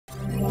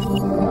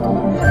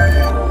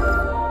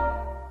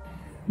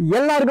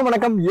எல்லாருக்கும்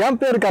வணக்கம். என்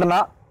பேர் கர்ணா.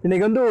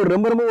 இன்னைக்கு வந்து ஒரு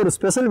ரொம்ப ஒரு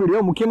ஸ்பெஷல் வீடியோ,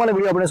 முக்கியமான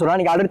வீடியோ அப்படின்னு சொல்லலாம்.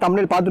 நீங்க ஆல்ரெடி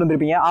தமிழில் பார்த்துட்டு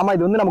வந்திருப்பீங்க. ஆமா,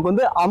 இது வந்து நமக்கு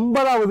வந்து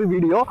 50வது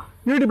வீடியோ.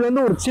 யூடியூப்ல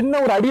இருந்து ஒரு சின்ன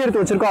ஒரு அடி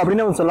எடுத்து வச்சிருக்கோம்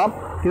அப்படின்னு சொல்லலாம்.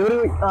 இது ஒரு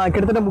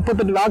கிட்டத்தட்ட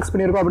 38 லாக்ஸ்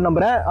பண்ணியிருக்கோம் அப்படின்னு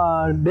நம்புறேன்.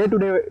 டே டு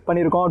டே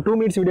பண்ணியிருக்கோம், 2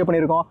 மினிட்ஸ் வீடியோ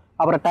பண்ணியிருக்கோம்,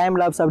 அப்புறம்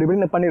டைம் லாப்ஸ் அப்படி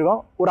இப்படின்னு பண்ணியிருக்கோம்.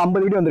 ஒரு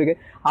 50 வீடியோ வந்திருக்கு.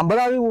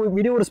 50வது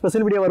வீடியோ ஒரு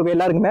ஸ்பெஷல் வீடியோ இருக்கும்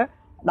எல்லாருக்குமே.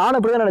 நானும்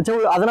அப்படி தான்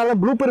நினைச்சேன். அதனால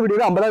ப்ளூப்பர்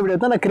வீடியோ 50வது வீடியோ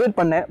தான் நான் கிரியேட்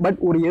பண்ணேன். பட்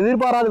ஒரு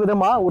எதிர்பாராத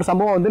விதமாக ஒரு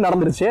சம்பவம் வந்து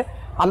நடந்துருச்சு.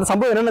 அந்த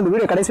சம்பவம் என்னன்னு அந்த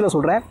வீடியோ கடைசியில்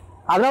சொல்கிறேன்.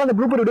 அதனால அந்த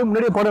ப்ளூப்பர் வீடியோ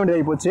முன்னாடியே போட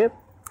வேண்டியதாகி போச்சு.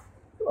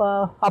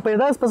 அப்போ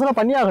ஏதாவது ஸ்பெஷலாக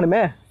பண்ணி ஆகணுமே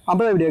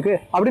 50 வீடியோக்கு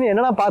அப்படின்னு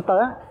என்னென்னா பார்த்தா,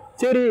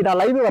 சரி நான்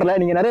லைவ் வரல.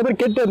 நீங்கள் நிறைய பேர்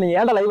கேட்டு இருந்தீங்க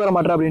ஏன்டா லைவ் வர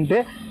மாட்டேன் அப்படின்ட்டு.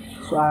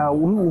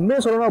 உண்மையை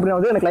சொல்லணும் அப்படின்னா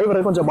வந்து எனக்கு லைவ்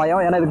வரது கொஞ்சம்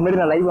பயம். ஏன்னா இதுக்கு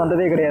முன்னாடி நான் லைவ்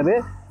வந்ததே கிடையாது.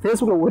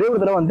 ஃபேஸ்புக்கில் ஒரே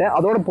ஒரு தடவை வந்தேன்,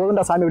 அதோட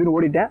போதும் சாமி அப்படின்னு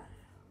ஓடிட்டேன்.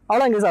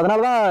 அவ்வளோ இங்கே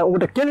அதனால தான்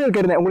உங்கள்கிட்ட கேள்விகள்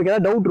கேட்டேன். உங்களுக்கு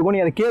ஏதாவது டவுட் இருக்கும்,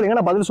 நீங்கள் அதை கேளுங்க,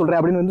 நான் பதில் சொல்கிறேன்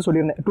அப்படின்னு வந்து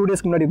சொல்லியிருந்தேன். 2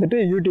 டேஸ்க்கு முன்னாடி வந்துட்டு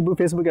யூடியூப்,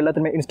 ஃபேஸ்புக்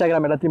எல்லாத்தையுமே,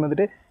 இன்ஸ்டாகிராம் எல்லாத்தையும்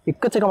வந்துட்டு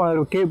எக்கச்சக்கமான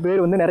ஒரு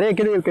பேர் வந்து நிறைய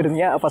கேள்விகள்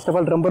கேட்டிருந்தீங்க. ஃபர்ஸ்ட் ஆஃப்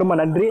ஆல் ரொம்ப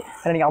நன்றி.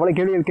 நீங்கள் அவ்வளோ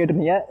கேள்விகள்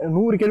கேட்டிருந்தீங்க.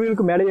 100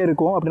 கேள்விகளுக்கு மேலேயே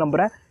இருக்கும் அப்படின்னு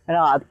நம்புறேன்.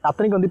 ஏன்னா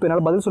அத்தனைக்கு வந்து இப்போ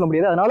என்னால் பதில் சொல்ல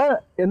முடியாது. அதனால்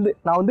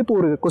நான் வந்து இப்போ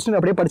ஒரு கொஸ்டின்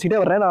அப்படியே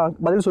படிச்சுட்டே வரேன். நான்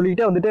பதில்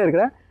சொல்லிக்கிட்டே வந்துட்டே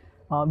இருக்கிறேன்.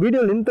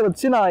 வீடியோ லென்த்தை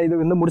வச்சு நான் இது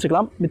வந்து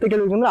முடிச்சுக்கலாம். மித்த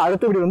கேள்விக்கு வந்து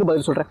அடுத்த வீடியோ வந்து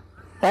பதில் சொல்கிறேன்.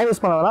 டைம்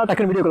வேஸ்ட் பண்ணாதான்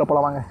டக்குனு வீடியோக்குள்ளே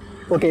போகலாம்.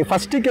 ஓகே,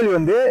 ஃபஸ்ட்டு கேள்வி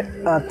வந்து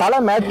தலை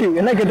மேத்யூ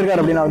என்ன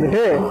கேட்டிருக்காரு அப்படின்னா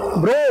வந்துட்டு,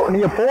 ப்ரோ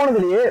நீங்கள்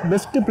போனதுலேயே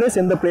பெஸ்ட் பிளேஸ்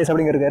எந்த பிளேஸ்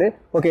அப்படிங்கிறாரு.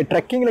 ஓகே,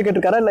 ட்ரெக்கிங்கில்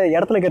கேட்டிருக்காரா இல்லை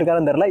இடத்துல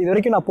கேட்டிருக்காருன்னு தெரியல. இது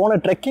வரைக்கும் நான் போன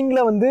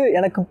ட்ரெக்கிங்கில் வந்து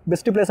எனக்கு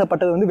பெஸ்ட் பிளேஸாக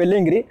பட்டது வந்து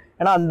வெள்ளையங்கிரி.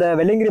 ஏன்னா அந்த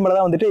வெள்ளையங்கிரி மேலே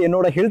தான் வந்துட்டு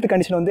என்னோட ஹெல்த்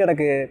கண்டிஷன் வந்து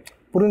எனக்கு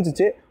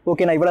புரிஞ்சிச்சு.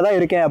 ஓகே, நான் இவ்வளோ தான்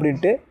இருக்கேன்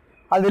அப்படின்ட்டு.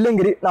 அது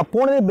வெள்ளையங்கிரி. நான்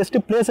போனதே பெஸ்ட்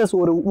பிளேசஸ்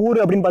ஒரு ஊர்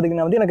அப்படின்னு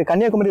பார்த்தீங்கன்னா வந்து எனக்கு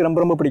கன்னியாகுமரி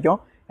ரொம்ப பிடிக்கும்.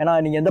 ஏன்னா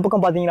நீங்கள் எந்த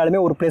பக்கம் பார்த்தீங்கனாலுமே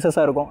ஒரு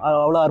பிளேசஸாக இருக்கும். அது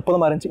அவ்வளோ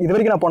அற்புதமாக இருந்துச்சு. இது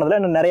வரைக்கும் நான் போனதில்லை.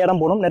 இன்னும் நிறைய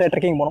இடம் போகணும், நிறைய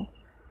ட்ரெக்கிங் போகணும்.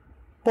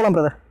 போகலாம்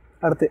பிரதர்.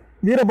 அடுத்து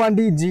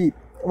Veerapandi G,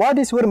 what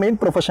is your main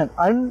profession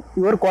and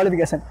your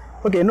qualification?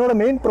 Okay, என்னோட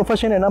மெயின்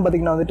ப்ரொஃபஷன் என்ன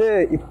பார்த்தீங்கன்னா வந்துட்டு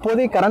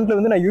இப்போதே கரண்ட்டில்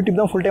வந்து நான் யூடியூப்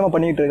தான் ஃபுல் டைமாக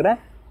பண்ணிகிட்டு இருக்கிறேன்.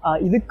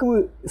 இதுக்கு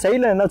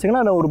சைடில் என்ன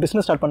வச்சுங்கன்னா நான் ஒரு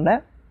பிஸ்னஸ் ஸ்டார்ட் பண்ணேன்.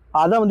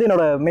 அதான் வந்து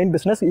என்னோட மெயின்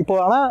பிஸ்னஸ் இப்போ.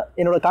 ஆனால்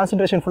என்னோட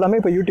கான்சன்ட்ரேஷன் ஃபுல்லாமே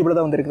இப்போ யூடியூப்பில்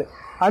தான் வந்துருக்குது.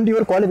 அண்ட்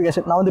யுவர்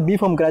குவாலிஃபிகேஷன், நான் வந்து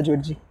பிஃபார்ம்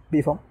கிராஜுவேட் ஜி,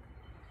 பிஃபார்ம்.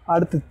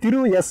 அடுத்து திரு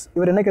எஸ்,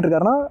 இவர் என்ன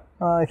கேட்டிருக்காருன்னா,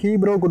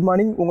 ப்ரோ குட்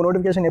மார்னிங், உங்கள்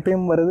நோட்டிஃபிகேஷன்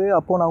எப்பயும் வருது,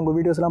 அப்போது நான் உங்கள்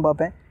வீடியோஸ்லாம்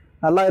பார்ப்பேன்.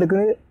 நல்லா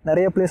இருக்குது.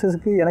 நிறைய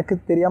பிளேஸஸ்க்கு எனக்கு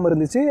தெரியாமல்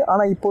இருந்துச்சு,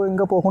 ஆனால் இப்போது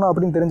எங்கே போகணும்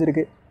அப்படின்னு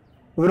தெரிஞ்சிருக்கு.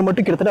 இவர்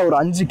மட்டும் கிட்டத்தட்ட ஒரு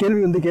 5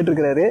 கேள்வி வந்து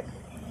கேட்டிருக்கிறாரு.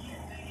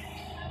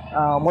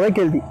 முதல்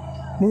கேள்வி,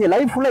 நீங்கள்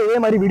லைஃப் ஃபுல்லாக இதே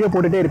மாதிரி வீடியோ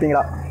போட்டுகிட்டே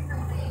இருப்பீங்களா?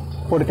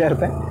 போட்டுகிட்டே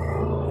இருப்பேன்.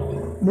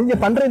 நீங்கள்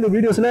பண்ணுற இந்த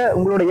வீடியோஸில்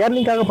உங்களோட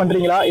ஏர்னிங்காக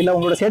பண்ணுறீங்களா இல்லை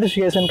உங்களோட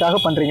சாட்டிஸ்ஃபிகேஷனுக்காக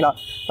பண்ணுறீங்களா?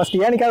 ஃபஸ்ட்டு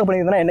ஏர்னிங்காக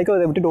பண்ணியிருந்தேன்னா என்றைக்கும்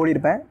அதை விட்டுட்டு ஓடி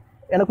இருப்பேன்.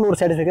 எனக்குள்ள ஒரு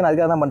சாட்டிஸ்ஃபிகேஷன்,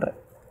 அதுக்காக தான் பண்ணுறேன்.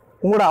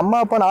 உங்களோட அம்மா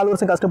அப்பா 4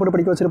 வருஷம் கஷ்டப்பட்டு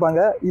படிக்க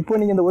வச்சுருப்பாங்க. இப்போ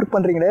நீங்கள் இந்த ஒர்க்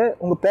பண்ணுறீங்களே,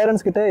 உங்கள்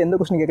பேரண்ட்ஸ் கிட்ட எந்த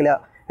கொஸ்டின் கேட்கலையா?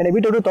 என்னை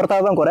வீட்டை விட்டு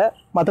துரத்தாக தான் குறை,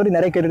 மற்றபடி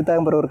நிறைய கேட்டுட்டு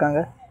தான் பிறகு இருக்காங்க.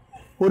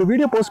 ஒரு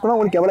வீடியோ போஸ்ட் பண்ணால்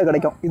உங்களுக்கு எவ்வளோ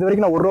கிடைக்கும்? இது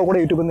வரைக்கும் நான் 1 ரூபா கூட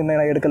யூடியூப் வந்து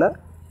நான் எடுக்கலை.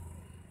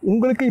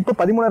 உங்களுக்கு இப்போ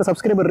 13,000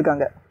 சப்ஸ்கிரைபர்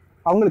இருக்காங்க.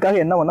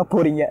 அவங்களுக்காக என்ன பண்ண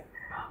போகிறீங்க?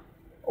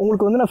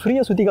 உங்களுக்கு வந்து நான்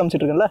ஃப்ரீயாக சுற்றி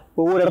காமிச்சிட்ருக்கேன்ல,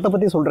 ஒவ்வொரு இடத்த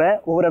பற்றி சொல்கிறேன்.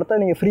 ஒவ்வொரு இடத்த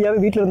நீங்கள் ஃப்ரீயாகவே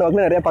வீட்டில் இருந்த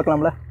வகையில் நிறையா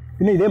பார்க்கலாம்ல.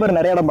 இன்னும் இதே மாதிரி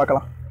நிறைய இடம்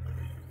பார்க்கலாம்.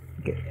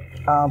 ஓகே,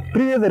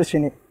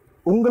 பிரியதர்ஷினி,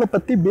 உங்களை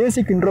பற்றி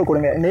பேசிக் இன்ட்ரோ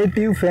கொடுங்க.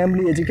 Native,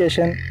 family,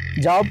 education,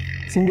 job,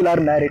 single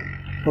are married?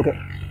 Okay,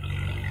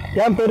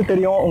 என் பேர்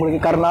தெரியும் உங்களுக்கு,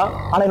 கர்ணா.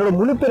 ஆனால் என்னோட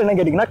முழு பேர் என்ன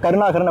கேட்டிங்கன்னா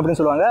கருணாகரன் அப்படின்னு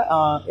சொல்லுவாங்க.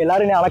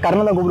 எல்லோரும் ஆனால்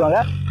கர்ணன் தான்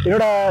கூப்பிடுவாங்க.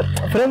 என்னோட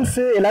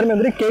ஃப்ரெண்ட்ஸு எல்லாருமே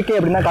வந்துட்டு கேகே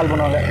அப்படின்னு தான் கால்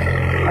பண்ணுவாங்க.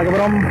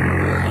 அதுக்கப்புறம்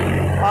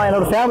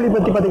என்னோடய ஃபேமிலி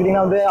பற்றி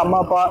பார்த்துக்கிட்டிங்கன்னா வந்து அம்மா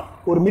அப்பா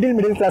ஒரு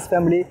மிடில் கிளாஸ்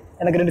ஃபேமிலி.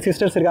 எனக்கு 2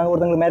 சிஸ்டர்ஸ் இருக்காங்க.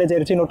 ஒருத்தவங்களுக்கு மேரேஜ்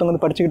ஆயிடுச்சு, இன்னொருத்தவங்க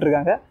வந்து படிச்சுக்கிட்டு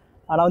இருக்காங்க.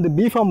 நான் வந்து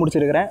பிஃபார்ம்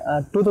முடிச்சிருக்கிறேன்.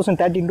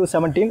 2013 to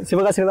 17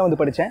 சிவகாசியில் தான் வந்து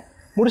படித்தேன்.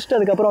 முடிச்சுட்டு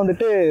அதுக்கப்புறம்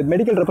வந்துட்டு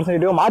மெடிக்கல்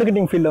ரெப்ரஸன்டேட்டிவ்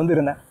மார்க்கெட்டிங் ஃபீல்டில் வந்து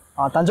இருந்தேன்.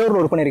 தஞ்சாவூரில்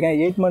ஒர்க் பண்ணியிருக்கேன்.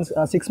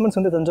 6 மந்த்ஸ்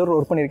வந்து தஞ்சாவூரில்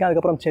ஒர்க் பண்ணியிருக்கேன்.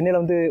 அதுக்கப்புறம் சென்னையில்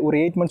வந்து ஒரு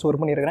 8 மந்த்ஸ்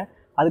ஒர்க் பண்ணியிருக்கிறேன்.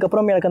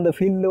 அதுக்கப்புறம் எனக்கு அந்த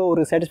ஃபீல்டில்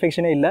ஒரு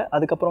சாட்டிஸ்ஃபேக்ஷனே இல்லை.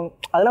 அதுக்கப்புறம்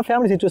அதெல்லாம்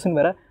ஃபேமிலி சுச்சுவேஷன்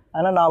வேறு.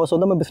 அதனால் நான்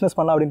சொந்தமாக பிஸ்னஸ்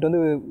பண்ணலாம் அப்படின்ட்டு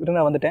வந்து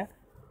நான் வந்துட்டேன்.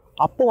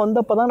 அப்போ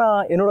வந்தப்போ தான்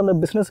நான் என்னோட அந்த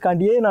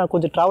பிஸ்னஸ்க்காண்டியே நான்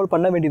கொஞ்சம் ட்ராவல்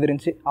பண்ண வேண்டியது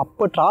இருந்துச்சு.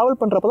 அப்போ ட்ராவல்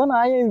பண்ணுறப்ப தான்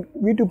நான் ஏன்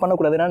யூடியூப்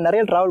பண்ணக்கூடாது? நான்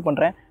நிறைய ட்ராவல்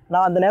பண்ணுறேன்.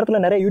 நான் அந்த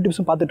நேரத்தில் நிறைய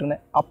யூடியூப்ஸும் பார்த்துட்டு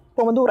இருந்தேன்.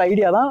 அப்போ வந்து ஒரு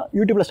ஐடியா தான்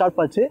யூடியூப்பில் ஸ்டார்ட்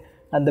பார்த்து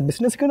அந்த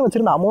பிஸ்னஸ்க்குன்னு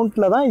வச்சுருந்த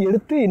அமௌண்ட்டில் தான்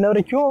எடுத்து இன்ன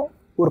வரைக்கும்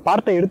ஒரு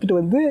பார்ட்டை எடுத்துகிட்டு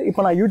வந்து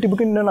இப்போ நான்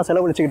யூடியூபுக்கு இன்னும் நான்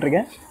செலவழிச்சிக்கிட்டு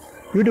இருக்கேன்.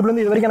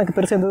 யூடியூப்லேருந்து இது வரைக்கும் எனக்கு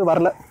பெருசாக இருந்தது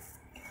வரல.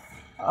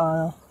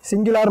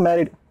 Single are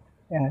married?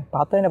 ஏங்க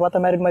என்னை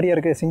பார்த்தா மேரிட் மாதிரியே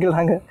இருக்குது, சிங்கிள்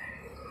தாங்க.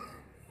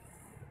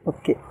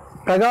 ஓகே,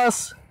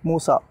 பிரகாஷ்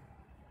மூசா,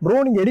 ப்ரோ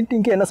நீங்கள்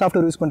எடிட்டிங்க்கு என்ன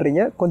சாஃப்ட்வேர் யூஸ்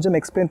பண்ணுறீங்க? கொஞ்சம்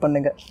எக்ஸ்பிளைன்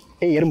பண்ணுங்கள்.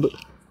 எறும்பு,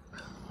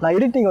 நான்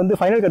எடிட்டிங் வந்து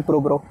ஃபைனல் கட்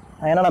ப்ரோ.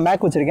 ஏன்னா நான்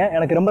மேக் வச்சுருக்கேன்.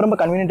 எனக்கு ரொம்ப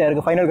கன்வீனியன்ட்டாக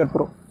இருக்குது final cut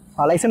bro.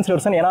 Licence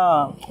version. ஏன்னா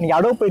நீங்கள்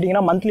அடோப்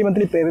போயிட்டீங்கன்னா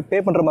மந்த்லி பே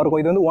பண்ணுற மாதிரி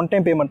இருக்கும். இது வந்து 1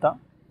 டைம் பேமெண்ட் தான்.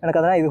 எனக்கு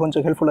அதனால் இது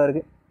கொஞ்சம் ஹெல்ப்ஃபுல்லாக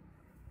இருக்குது.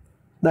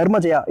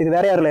 தர்மஜயா, இது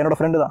வேறு யாரும் இல்லை, என்னோடய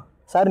ஃப்ரெண்டு தான்.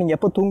 சார் நீங்கள்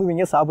எப்போ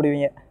தூங்குவீங்க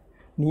சாப்பிடுவீங்க?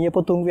 நீ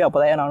எப்போ தூங்குவீங்க அப்போ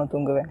தான் நானும்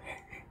தூங்குவேன்.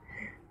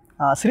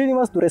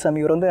 ஸ்ரீனிவாஸ் துரைசாமி,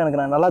 இவர் வந்து எனக்கு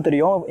நல்லா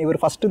தெரியும். இவர்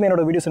ஃபஸ்ட்டுமே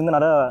என்னோடய வீடியோஸ் வந்து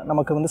நல்லா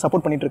நமக்கு வந்து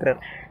சப்போர்ட் பண்ணிகிட்ருக்காரு.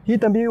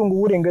 தம்பி உங்கள்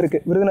ஊர் எங்கே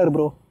இருக்குது? விருதுநகர்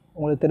ப்ரோ,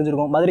 உங்களுக்கு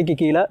தெரிஞ்சிருக்கும். மதுரைக்கு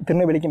கீழே,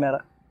 திருநெல்வேலிக்கு மேலே.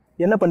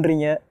 என்ன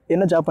பண்ணுறீங்க,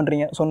 என்ன ஜாப்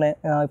பண்ணுறீங்க? சொன்னேன்.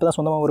 இப்போ தான்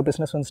சொந்தமாக ஒரு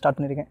பிஸ்னஸ் வந்து ஸ்டார்ட்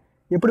பண்ணியிருக்கேன்.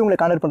 எப்படி உங்களை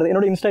கான்டாக்ட் பண்ணுறது?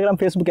 என்னோட இன்ஸ்டாகிராம்,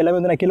 ஃபேஸ்புக் எல்லாமே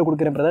வந்து நான் கீழே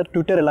கொடுக்குறேன் பிரதர்.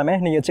 ட்விட்டர் எல்லாமே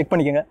நீங்கள் செக்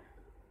பண்ணிக்கோங்க.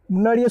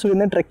 முன்னாடியே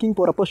சொல்லியிருந்தேன் ட்ரெக்கிங்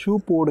போகிறப்போ ஷூ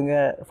போடுங்க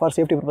ஃபார்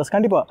சேஃப்டி பர்பஸ்.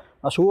 கண்டிப்பாக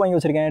நான் ஷூ வாங்கி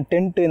வச்சிருக்கேன்,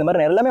 டென்ட்டு இந்த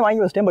மாதிரி எல்லாமே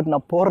வாங்கி வச்சிட்டேன். பட்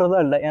நான் போடுறதா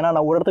இல்லை, ஏன்னா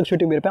நான் ஒரு இடத்துக்கு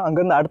ஷூட்டிங் போயிருப்பேன்,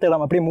 அங்கேருந்து அடுத்த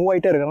இடம் அப்படியே மூவ்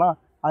ஆகிட்டே இருக்கலாம்.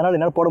 அதனால்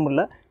என்னால் போட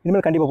முடியல.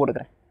 இனிமேல் கண்டிப்பாக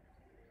போட்டுக்கிறேன்.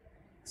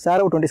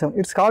 Sarah 27.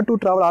 It's hard to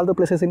travel all the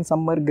places in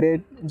summer.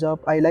 Great job.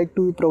 I like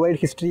to provide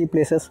history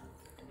places.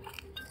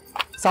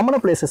 சமண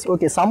பிளேசஸ்.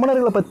 ஓகே,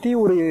 சமணர்களை பற்றி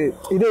ஒரு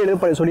இதே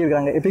எழுத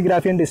சொல்லியிருக்காங்க,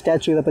 எபிகிராஃபி அண்ட்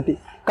ஸ்டாச்சு. இதை பற்றி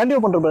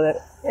கண்டிப்பாக பண்ணுற பிரதர்.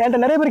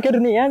 என்கிட்ட நிறைய பேர்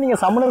கேட்டிருந்தீங்க, ஏன் நீங்கள்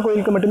சமணர்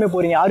கோயிலுக்கு மட்டுமே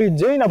போகிறீங்க, ஆர் யூ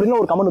ஜெயின் அப்படின்னு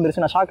ஒரு கமெண்ட்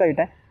வந்துருச்சு. நான் ஷாக்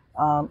ஆகிட்டேன்.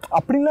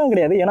 அப்படின்லாம்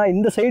கிடையாது. ஏன்னா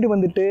இந்த சைடு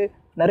வந்துட்டு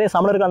நிறைய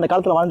சமணர்கள் அந்த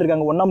காலத்தில்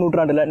வாழ்ந்துருக்காங்க. 1ஆம்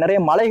நூற்றாண்டில் நிறைய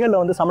மலைகளில்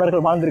வந்து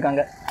சமணர்கள்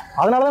வாழ்ந்துருக்காங்க.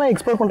 அதனால தான் நான்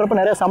எக்ஸ்ப்ளோர் பண்ணுறப்ப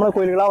நிறைய சமண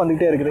கோயில்களாக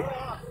வந்துகிட்டே இருக்குது.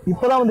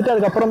 இப்போ தான் வந்துட்டு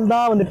அதுக்கப்புறம்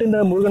தான் வந்துட்டு இந்த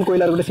முருகன்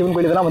கோயிலாக இருக்கட்டும், சிவன்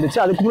கோயில் இதெல்லாம் வந்துச்சு.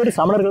 அதுக்கு முன்னாடி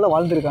சமணர்கள் தான்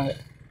வாழ்ந்துருக்காங்க.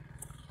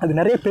 அது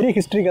நிறைய பெரிய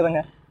ஹிஸ்ட்ரி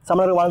கதைங்க.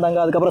 சமணர்கள் வாழ்ந்தாங்க,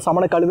 அதுக்கப்புறம்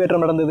சமண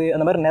கழுவேற்றம் நடந்தது,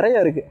 அந்த மாதிரி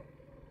நிறைய இருக்குது.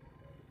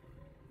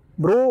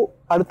 ப்ரோ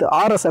அடுத்து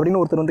ஆர்எஸ் அப்படின்னு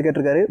ஒருத்தர் வந்து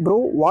கேட்டிருக்காரு. Bro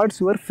what's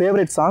your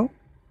favourite song?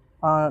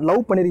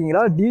 Love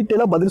பண்ணியிருக்கீங்களா?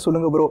 டீட்டெயிலாக பதில்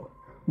சொல்லுங்கள் ப்ரோ.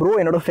 ப்ரோ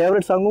என்னோடய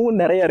ஃபேவரட் சாங்கும்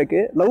நிறையா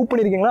இருக்குது. லவ்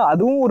பண்ணியிருக்கீங்களா?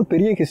 அதுவும் ஒரு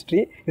பெரிய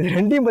ஹிஸ்ட்ரி. இது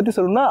ரெண்டையும் பற்றி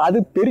சொல்லணும்னா அது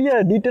பெரிய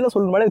டீட்டெயிலாக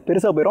சொல்லணும்னாலே அது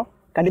பெருசாக போயிடும்.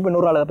 கண்டிப்பாக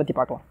இன்னொரு நாள் அதை பற்றி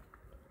பார்க்கலாம்.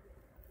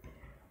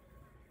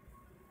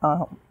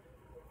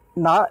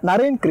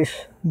 நரேன் கிரிஷ்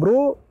ப்ரோ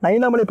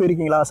நைனாமலை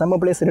போயிருக்கீங்களா? செம்ம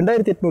பிளேஸ்,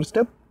 2800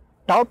 ஸ்டெப்,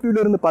 டாப்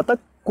வியூவிலேருந்து பார்த்தா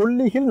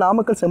கொல்லிஹில்,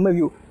 நாமக்கல் செம்ம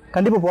வியூ.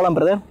 கண்டிப்பாக போகலாம்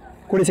பிரதர்,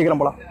 கூடி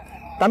சீக்கிரம் போகலாம்.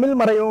 தமிழ்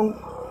மறையும்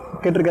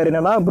கேட்டிருக்காரு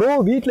என்னென்னா, ப்ரோ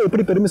வீட்டில்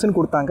எப்படி பெர்மிஷன்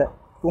கொடுத்தாங்க,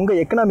 உங்கள்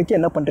எக்கனாமிக்கு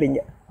என்ன பண்ணுறீங்க?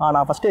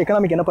 நான் ஃபஸ்ட்டு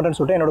எக்கனாமிக் என்ன பண்ணுறேன்னு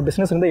சொல்லிட்டு என்னோட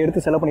பிஸ்னஸ் வந்து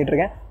எடுத்து செலவு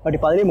பண்ணிட்டுருக்கேன். பட்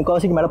இப்போ அதிலே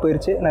முக்கால்வாசிக்கு மேலே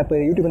போயிடுச்சு. நான் இப்போ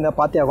யூடியூப் இந்த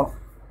பார்த்தே ஆகணும்.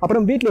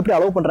 அப்புறம் வீட்டில் எப்படி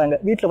அலோவ் பண்ணுறாங்க?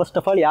 வீட்டில் ஃபஸ்ட்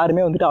ஆஃப் ஆல்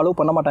யாருமே வந்துட்டு அலோவ்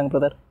பண்ண மாட்டாங்க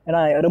பிரதர்.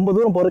 ஏன்னா ரொம்ப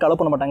தூரம் போகிறதுக்கு அலோவ்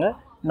பண்ண மாட்டாங்க.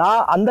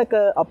 நான்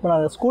அப்போ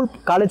நான் ஸ்கூல்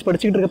காலேஜ்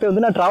படிச்சுட்டு இருக்கப்போ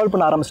வந்து நான் ட்ராவல்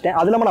பண்ண ஆரம்பிச்சிட்டேன்.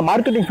 அது இல்லாமல் நான்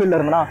மார்க்கெட்டிங் ஃபீல்டில்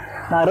இருந்தேன்னா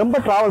நான் ரொம்ப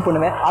ட்ராவல்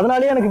பண்ணுவேன்.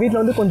 அதனாலேயே எனக்கு வீட்டில்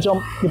வந்து கொஞ்சம்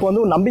இப்போ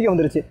வந்து ஒரு நம்பிக்கை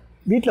வந்துருச்சு.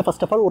 வீட்டில்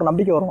ஃபஸ்ட் ஆஃப் ஆல் ஒரு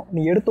நம்பிக்கை வரும்.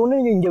 நீங்கள் எடுத்தோன்னே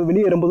நீங்கள் இங்கே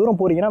வெளியே ரொம்ப தூரம்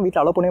போகிறீங்கன்னா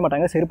வீட்டில் அலோவ் பண்ணவே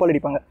மாட்டாங்க, செருப்பால்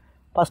அடிப்பாங்க.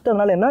 ஃபஸ்ட்டு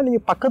அதனால் என்ன,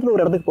 நீங்கள் பக்கத்தில்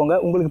ஒரு இடத்துக்கு போங்க.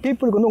 உங்களுக்கு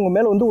பீப்புளுக்கு வந்து உங்கள்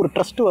மேலே வந்து ஒரு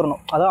ட்ரஸ்ட்டு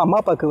வரணும். அதாவது அம்மா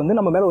அப்பாவுக்கு வந்து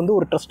நம்ம மேலே வந்து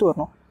ஒரு ட்ரஸ்ட்டு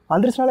வரணும்.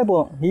 வந்துருச்சுனாலே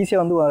போதும்,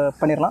 ஈஸியாக வந்து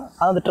பண்ணிடலாம்.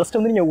 அந்த ட்ரஸ்ட்டை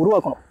வந்து நீங்கள்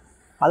உருவாக்கணும்.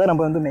 அதை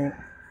நம்ம வந்து மெயின்.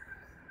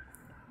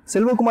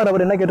 செல்வகுமார்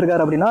அவர் என்ன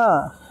கேட்டிருக்காரு அப்படின்னா,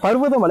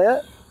 பர்வதமலை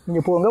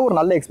நீங்கள் போங்க, ஒரு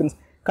நல்ல எக்ஸ்பீரியன்ஸ்.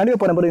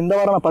 கண்டிப்பாக போகிறேன். இந்த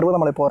வாரம் நான்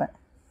பர்வதமலை போகிறேன்.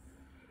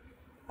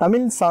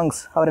 தமிழ் சாங்ஸ்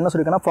அவர் என்ன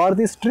சொல்லியிருக்காங்கன்னா, for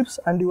this drips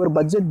and your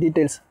budget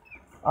details.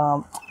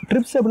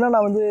 Drips எப்படின்னா,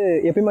 நான் வந்து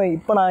எப்பயுமே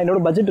இப்போ நான்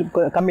என்னோடய பட்ஜெட்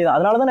கம்மி தான்.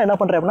 அதனால தான் நான் என்ன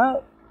பண்ணுறேன் அப்படின்னா,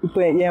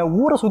 இப்போ என்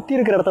ஊரை சுற்றி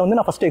இருக்கிற இடத்த வந்து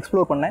நான் ஃபஸ்ட்டு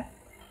எக்ஸ்ப்ளோர் பண்ணேன்.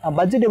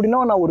 பட்ஜெட் எப்படின்னா,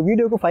 நான் ஒரு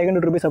வீடியோக்கு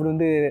 500 rupees அப்படி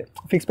வந்து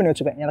ஃபிக்ஸ் பண்ணி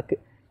வச்சுப்பேன் எனக்கு.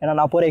 ஏன்னா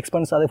நான் போகிற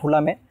எக்ஸ்பென்ஸ் அது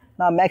ஃபுல்லாமே.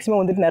 நான் மேக்ஸிமம்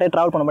வந்துட்டு நிறைய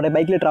ட்ராவல் பண்ண மாட்டேன்,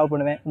 பைக்லேயே ட்ராவல்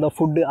பண்ணுவேன். இந்த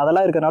ஃபுட்டு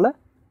அதெல்லாம் இருக்கிறனால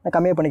நான்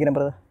கம்மியாக பண்ணிக்கிறேன்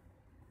பிரதர்.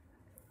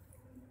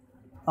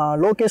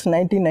 லோகேஷ்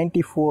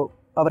 1994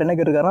 அவர் என்ன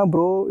கேட்டிருக்காருன்னா,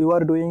 bro you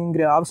are doing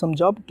awesome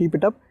job, keep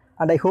it up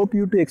and I hope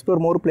you to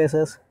explore more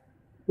places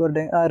your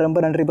day. ரொம்ப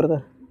நன்றி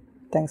பிரதர்,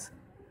 தேங்க்ஸ்.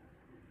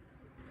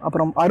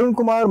 அப்புறம்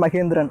Arunkumar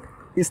Mahendran,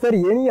 is Dhar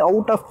any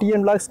out of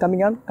TN vlogs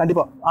coming on?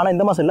 கண்டிப்பாக, ஆனால்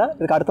இந்த மாதம் இல்லை,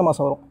 இதுக்கு அடுத்த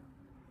மாதம் வரும்.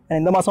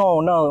 இந்த மாதம்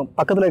இன்னும்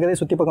பக்கத்தில் இருக்கிறதே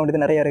சுற்றி பார்க்க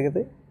வேண்டியது நிறையா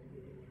இருக்குது.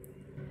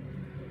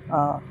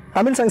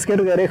 தமிழ் சாங்ஸ்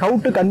கேட்டிருக்காரு. How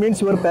to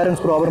convince your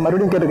parents bro? அவர்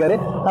மறுபடியும் கேட்டிருக்காரு.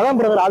 அதான்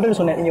பிரதர் ஆல்ரெடி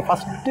சொன்னேன். நீங்கள்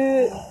ஃபஸ்ட்டு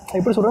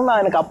எப்படி சொல்கிறேன்னா,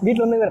 நான் எனக்கு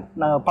வீட்டில் வந்து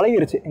நான்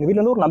பழகிருச்சு. எங்கள்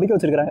வீட்டில் வந்து ஒரு நம்பிக்கை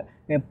வச்சுருக்காங்க,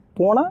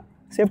 போனால்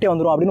சேஃப்டியாக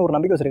வந்துடும் அப்படின்னு ஒரு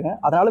நம்பிக்கை வச்சுருக்கேன்.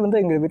 அதனால் வந்து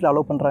எங்கள் வீட்டில்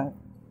அலோவ் பண்ணுறாங்க.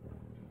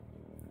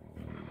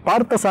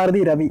 பார்த்த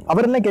சாரதி ரவி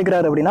அவர் என்ன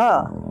கேட்குறாரு அப்படின்னா,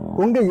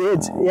 உங்கள்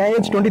ஏஜ், என்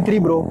ஏஜ் 23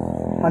 ப்ரோ,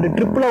 அந்த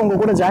ட்ரிப்பில்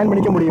உங்கள் கூட ஜாயின்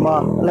பண்ணிக்க முடியுமா?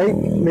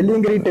 Like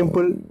Velliangiri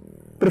temple,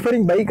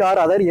 preferring bike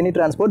R other any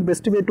transport,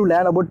 best way to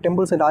learn about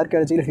temples and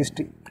archaeological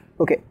history.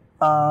 Okay,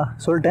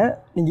 சொல்லிட்டேன்.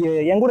 நீங்கள்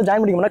என் கூட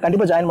ஜாயின் பண்ணிக்கணும்னா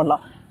கண்டிப்பாக ஜாயின்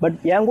பண்ணலாம். பட்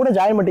என் கூட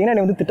ஜாயின் பண்ணிட்டீங்கன்னா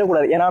என்னை வந்து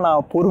திட்டக்கூடாது. ஏன்னா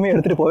நான் பொறுமையாக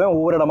எடுத்துகிட்டு போவேன்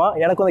ஒவ்வொரு இடமா.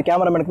 எனக்கு வந்து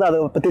கேமராமேனுக்கு தான் அதை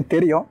பற்றி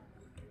தெரியும்.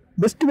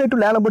 Best way to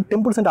learn about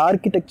temples and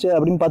architecture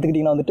அப்படின்னு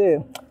பார்த்துக்கிட்டிங்கன்னா வந்துட்டு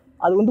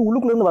அது வந்து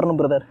உள்ளுக்குள்ளேருந்து வரணும்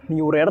பிரதர்.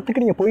 நீங்கள் ஒரு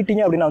இடத்துக்கு நீங்கள்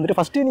போயிட்டீங்க அப்படின்னா வந்துட்டு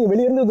ஃபஸ்ட்டு நீங்கள்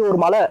வெளியேருந்து இது ஒரு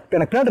மலை,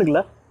 எனக்கு பின்னாடி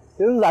இருக்குல்ல,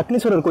 இது வந்து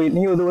அக்னீஸ்வரர் கோயில்.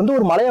 நீங்கள் இது வந்து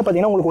ஒரு மலையை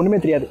பார்த்தீங்கன்னா உங்களுக்கு ஒன்றுமே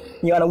தெரியாது.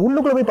 நீங்கள்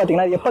உள்ளுக்குள்ளே போய்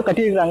பார்த்தீங்கன்னா எப்போ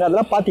கட்டியிருக்காங்க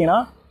அதெல்லாம் பார்த்தீங்கன்னா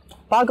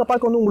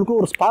பார்க்க வந்து உங்களுக்கு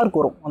ஒரு ஸ்பார்க்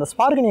வரும். அந்த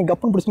ஸ்பார்க்கை நீங்கள்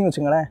கப்புன்னு பிடிச்சிங்கன்னு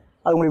வச்சுங்களேன்,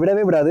 அது உங்களுக்கு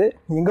விடவே விடாது.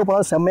 எங்கே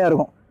போனாலும் செம்மையாக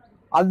இருக்கும்.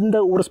 அந்த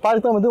ஒரு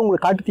ஸ்பார்க் தான் வந்து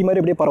உங்களுக்கு காட்டு தீ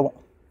மாதிரி அப்படியே பரவும்.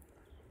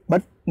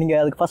 பட் நீங்கள்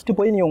அதுக்கு ஃபஸ்ட்டு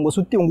போய் நீங்கள்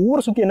உங்கள்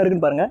ஊரை சுற்றி என்ன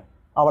இருக்குன்னு பாருங்கள்,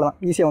 அவ்வளோதான்,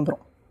 ஈஸியாக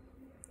வந்துடும்.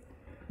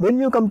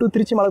 When you come to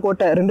Trichy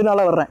மலைக்கோட்டை 2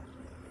 நாளாக வர்றேன்.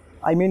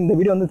 ஐ மீன் இந்த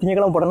வீடியோ வந்து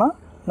திங்கக்கிழமை போட்டேன்னா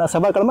நான்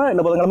செவ்வாய்க்கிழமை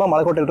இல்லை புதன்கிழமை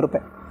மலைக்கோட்டையில்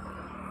இருப்பேன்.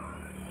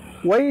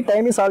 Y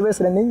time is always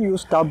running, you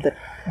stop that.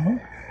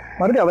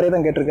 மறுபடியும் அவரே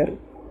தான் கேட்டிருக்காரு.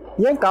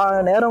 ஏன்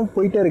நேரம்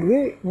போயிட்டே இருக்குது,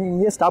 நீங்கள்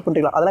இங்கேயே ஸ்டாப்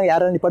பண்ணிக்கலாம்? அதெல்லாம்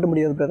யாராலும் நிப்பாட்ட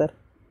முடியாது brother.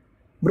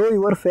 Bro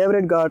your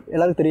favourite God?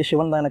 எல்லாருக்கும் தெரியும்,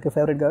 சிவன் தான் எனக்கு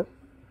ஃபேவரட் காட்.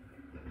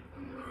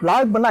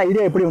 விளாக் பண்ண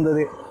ஐடியா எப்படி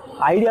வந்தது?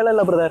 ஐடியாலாம்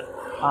இல்லை பிரதர்,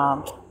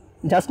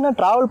 ஜஸ்ட் நான்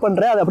ட்ராவல்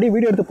பண்ணுறேன், அது அப்படியே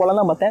வீடியோ எடுத்து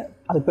போகலாம் தான் பார்த்தேன்.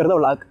 அதுக்கு பேர்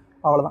தான் விளாக்,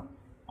 அவ்வளோதான்.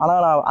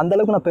 ஆனால் நான்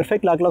அந்தளவுக்கு நான்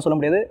பெர்ஃபெக்ட் விளாக்லாம் சொல்ல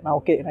முடியாது. நான்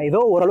ஓகே, நான் ஏதோ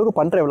ஓரளவுக்கு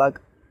பண்ணுறேன் விளாக்.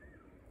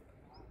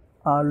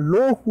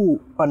 லோகு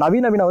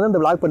நவீன வந்து இந்த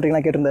விளாக்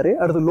பண்ணுறீங்கன்னா கேட்டிருந்தாரு.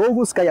 அடுத்து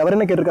லோகு ஸ்கை அவர்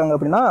என்ன கேட்டிருக்காங்க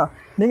அப்படின்னா,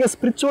 நீங்கள்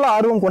ஸ்பிரிச்சுவலாக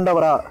ஆர்வம்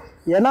கொண்டவரா?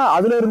 ஏன்னா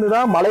அதுலேருந்து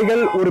தான்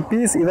மலைகள், ஒரு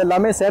பீஸ்,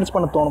 இதெல்லாமே சர்ச்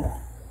பண்ண தோணும்.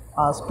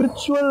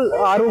 ஸ்பிரிச்சுவல்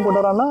ஆர்வம்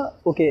கொண்டவரான்னா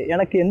ஓகே,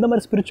 எனக்கு எந்த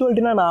மாதிரி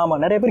ஸ்பிரிச்சுவாலிட்டினா நான்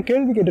ஆமாம் நிறைய பேர்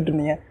கேள்வி கேட்டுட்டு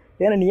இருந்தீங்க,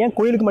 ஏன்னா நீ ஏன்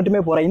கோயிலுக்கு மட்டுமே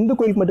போகிற, இந்து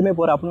கோயிலுக்கு மட்டுமே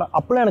போகிற அப்படின்னா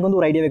அப்போலாம் எனக்கு வந்து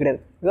ஒரு ஐடியாவே கிடையாது.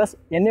 பிகாஸ்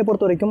என்னை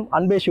பொறுத்த வரைக்கும்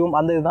அன்பே சிவம்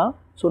அந்த இதுதான்.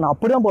 ஸோ நான்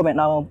அப்படி தான் போவேன்.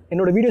 நான்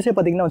என்னோட வீடியோஸே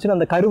பார்த்தீங்கன்னா வச்சு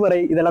அந்த கருவறை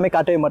இதெல்லாமே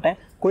காட்டவே மாட்டேன்,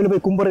 கோயிலுக்கு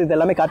போய் கும்புறது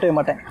இதெல்லாமே காட்டவே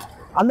மாட்டேன்.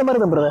 அந்த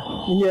மாதிரி தான் பிரதர்.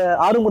 நீங்கள்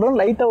ஆர்வம் கூட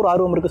லைட்டாக ஒரு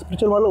ஆர்வம் இருக்குது,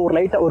 ஸ்பிரிச்சுவல் மேலே ஒரு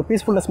லைட்டாக ஒரு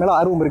பீஸ்ஃபுல்னஸ் மேலே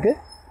ஆர்வம் இருக்குது.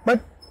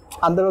 பட்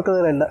அந்த அளவுக்கு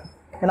தான் இல்லை.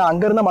 ஏன்னா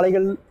அங்கே இருந்த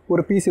மலைகள்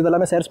ஒரு பீஸ்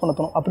இதெல்லாமே சேர்ச் பண்ண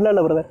தோணும். அப்படிலாம்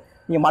இல்லை பிரதர்.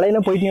 நீங்கள்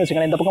மலையெல்லாம் போயிட்டீங்கன்னு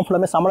வச்சுக்கோங்க, இந்த பக்கம்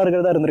ஃபுல்லாமே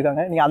சமணர்கள் தான்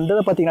இருந்திருக்காங்க. நீங்கள் அந்த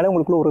இதை பார்த்தீங்கன்னாலே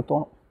உங்களுக்குள்ள ஒரு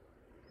தோணும்.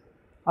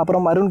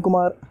 அப்புறம்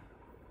அருண்குமார்,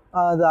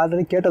 அது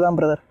ஆல்ரெடி கேட்டதான்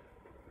பிரதர்.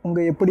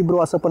 உங்கள் எப்படி ப்ரோ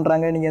அக்செப்ட்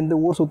பண்ணுறாங்க நீங்கள் எந்த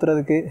ஊர்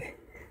சுற்றுறதுக்கு?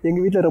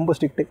 எங்கள் வீட்டில் ரொம்ப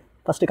ஸ்ட்ரிக்ட்டு.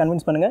 ஃபஸ்ட்டு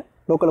கன்வின்ஸ் பண்ணுங்கள்,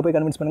 லோக்கலில் போய்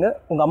கன்வின்ஸ் பண்ணுங்கள்,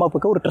 உங்கள் அம்மா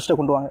அப்பாவுக்கு ஒரு ட்ரஸ்ட்டை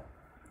கொண்டு வாங்க.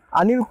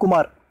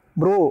 அனில்குமார்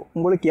ப்ரோ,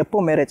 உங்களுக்கு எப்போ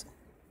மேரேஜ்?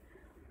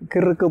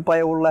 கிறுக்கு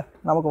பய உள்ள,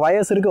 நமக்கு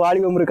வயசு இருக்குது,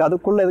 வாலிபம் இருக்குது,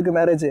 அதுக்குள்ளே எதுக்கு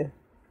மேரேஜ்?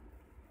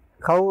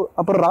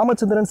 அப்புறம்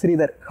Ramachandran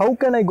Sridhar, how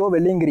can I கோ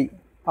வெள்ளியங்கிரி?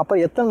 அப்போ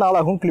எத்தனை நாள்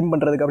ஆகும் கிளிம்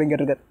பண்ணுறதுக்கு அப்படின்னு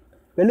கேட்டிருக்காரு.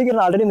 வெள்ளிங்கிரி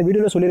நான் ஆல்ரெடி இந்த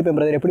வீடியோவில் சொல்லியிருப்பேன்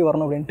பிரதர் எப்படி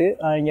வரணும் அப்படின்ட்டு.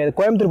 நீங்கள்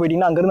கோயம்புத்தூர்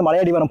போயிட்டீங்கன்னா அங்கேருந்து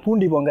மலையாடி வரம்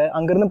பூண்டி போங்க,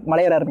 அங்கேருந்து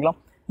மலையேற ஆரம்பிக்கலாம்.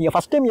 நீங்கள்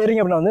ஃபஸ்ட் டைம் ஏறிங்க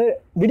அப்படின்னா வந்து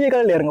விடிய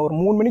காலையில் ஏறுங்க. ஒரு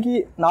 3 மணிக்கு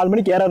 4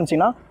 மணிக்கு ஏற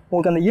ஆரம்பிச்சிங்கன்னா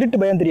உங்களுக்கு அந்த இருட்டு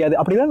பயம் தெரியாது.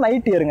 அப்படின்னா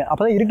நைட் ஏறுங்க,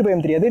 அப்போ தான் இருட்டு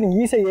பயம் தெரியாது. நீங்கள்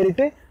ஈஸியாக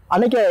ஏறிட்டு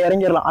அன்றைக்கி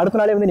இறங்கிடலாம், அடுத்த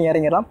நாளே வந்து நீங்கள்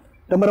இறங்கிடலாம்.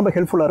 ரொம்ப ரொம்ப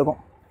ஹெல்ப்ஃபுல்லாக இருக்கும்.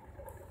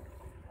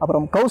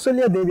 அப்புறம்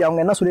கௌசல்யா தேவி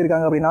அவங்க என்ன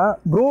சொல்லியிருக்காங்க அப்படின்னா,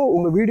 ப்ரோ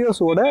உங்கள்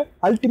வீடியோஸோட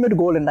அல்டிமேட்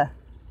கோல் என்ன?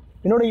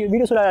 என்னோட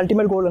வீடியோஸோட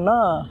அல்டிமேட் கோல்னா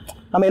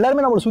நம்ம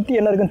எல்லாருமே நம்மளை சுற்றி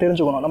என்ன இருக்குன்னு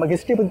தெரிஞ்சுக்கணும், நம்ம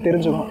ஹிஸ்ட்ரியை பற்றி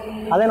தெரிஞ்சுக்கணும்.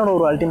 அதான் என்னோட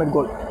ஒரு ultimate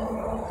goal.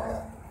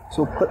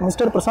 So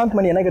mister Prashanth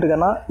மணி என்ன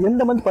கேட்டிருக்காருன்னா,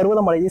 எந்த month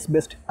Parvathamalai is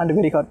best and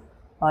very hard?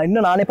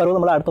 இன்னும் நானே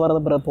பருவதமலை அடுத்த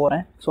வாரம்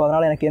போகிறேன். ஸோ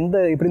அதனால் எனக்கு எந்த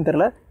எப்படின்னு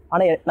தெரில.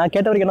 ஆனால் நான்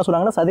கேட்ட வரைக்கும் என்ன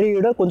சொன்னாங்கன்னா,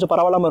 சதுரகிரியோட கொஞ்சம்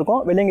பரவாயில்லாமல்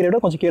இருக்கும், வெள்ளியங்கிரியோட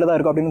கொஞ்சம் கீழே தான்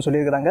இருக்கும் அப்படின்னு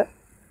சொல்லியிருக்காங்க.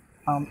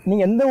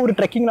 நீங்கள் எந்த ஒரு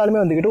ட்ரெக்கிங்னாலுமே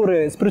வந்துக்கிட்டு ஒரு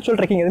ஸ்பிரிச்சுவல்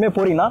ட்ரெக்கிங் எதுவுமே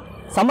போகிறீங்கன்னா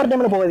சம்மர்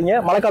டைமில் போகாதீங்க,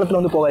 மழை காலத்தில்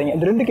வந்து போகாதீங்க.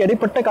 இந்த ரெண்டுக்கு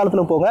இடைப்பட்ட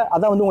காலத்தில் போங்க,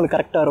 அதான் வந்து உங்களுக்கு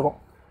கரெக்டாக இருக்கும்.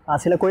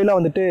 சில கோயிலாக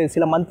வந்துட்டு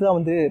சில மந்த் தான்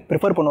வந்து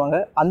ப்ரிஃபர் பண்ணுவாங்க,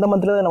 அந்த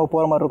மந்தில் தான் நம்ம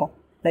போகிற மாதிரி இருக்கும்.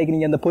 லைக்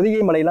நீங்கள் அந்த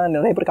பொதிகை மலையெல்லாம்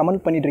நிறைய பேர்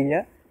கமெண்ட் பண்ணிட்டுருக்கீங்க.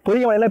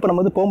 பொதிகை மலையெல்லாம் இப்போ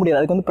நம்ம வந்து போக முடியாது,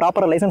 அதுக்கு வந்து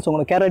ப்ராப்பராக லைசன்ஸ்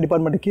உங்களுக்கு கேரளா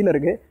டிபார்ட்மெண்ட் கீழே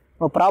இருக்குது.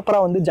 நம்ம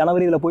ப்ராப்பராக வந்து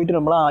ஜனவரியில் போயிட்டு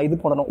நம்மளாம் இது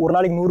பண்ணணும். ஒரு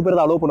நாளைக்கு 100 பேர்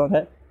தான் அலோவ் பண்ணுவாங்க,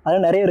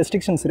 அதனால் நிறைய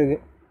ரெஸ்ட்ரிக்ஷன்ஸ்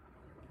இருக்குது.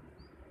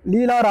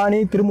 லீலா ராணி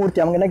திருமூர்த்தி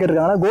அவங்க என்ன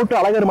கேட்டிருக்காங்கன்னா, கோட்டு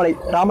அழகர் மலை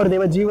ராமர்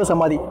தேவ ஜீவ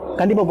சமாதி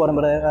கண்டிப்பாக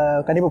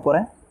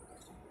போகிறேன்.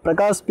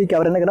 பிரகாஷ் ஸ்பீக்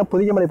அவர் என்ன கேட்டால்,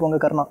 பொதிகை மலை போங்க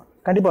கர்ணா.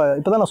 கண்டிப்பாக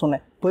இப்போ தான் நான்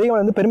சொன்னேன், பொதிகை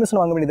மலை வந்து பெர்மிஷன்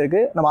வாங்க வேண்டியது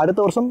இருக்குது. நம்ம அடுத்த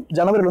வருஷம்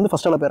ஜனவரியில் வந்து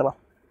ஃபஸ்ட்டால் போயிடலாம்.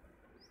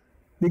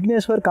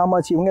 விக்னேஸ்வர்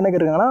காமாட்சி இவங்க என்ன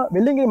கேட்டிருக்காங்கன்னா,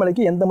 வெள்ளியங்கிரி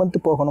மலைக்கு எந்த மந்த்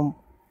போகணும்?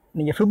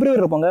 நீங்கள்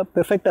பிப்ரவரியில் போங்க,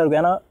 பெர்ஃபெக்டாக இருக்கும்.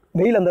 ஏன்னா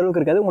வெயில் அந்த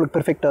அளவுக்கு இருக்காது, உங்களுக்கு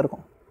பெர்ஃபெக்டாக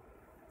இருக்கும்.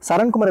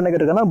 சரண்குமார் என்ன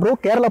கேட்டிருக்காங்கன்னா, ப்ரோ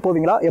கேரளா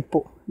போவீங்களா எப்போ?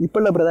 இப்போ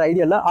இல்லை பிரதர்,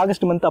 ஐடியா இல்லை,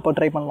 ஆகஸ்ட் மந்த் அப்போ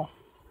ட்ரை பண்ணலாம்.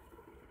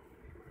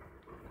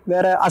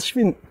 வேறு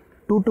அஸ்வின்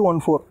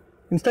 2214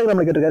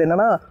 இன்ஸ்டாகிராமில் கேட்டிருக்காரு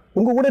என்னன்னா,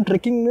 உங்கள் கூட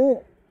ட்ரெக்கிங்னு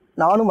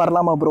நானும்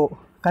வரலாமா ப்ரோ?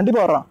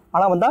 கண்டிப்பாக வரலாம்,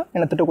 ஆனால் வந்தால்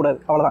என்னை திட்டக்கூடாது,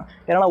 அவ்வளோதான்.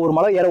 ஏன்னா ஒரு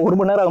மலை ஏற 1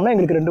 மணி நேரம் ஆகும்னா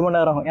எங்களுக்கு 2 மணி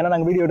நேரம் ஆகும். ஏன்னா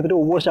நாங்கள் வீடியோ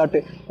எடுத்துகிட்டு ஒவ்வொரு ஷாட்டு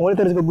உங்களுக்கு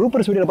தெரிஞ்சு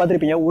ப்ளூப்பர்ஸ் வீடியோவில்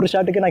பார்த்துருப்பீங்க, ஒரு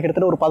ஷாட்டுக்கு நான்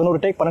கிட்டத்தட்ட ஒரு 11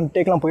 டேக் 12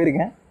 டேக்லாம்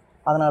போயிருக்கேன்.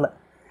 அதனால்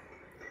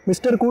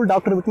மிஸ்டர் கூல்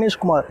டாக்டர்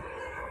விக்னேஷ்குமார்,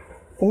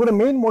 உங்களோட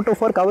main Moto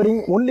for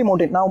covering only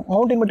mountain? நான்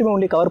மவுண்டைன் மட்டுமே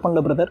ஒன்லி கவர்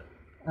பண்ணல பிரதர்,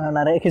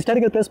 நிறைய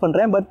ஹிஸ்டாரிக்கல் பிளேஸ்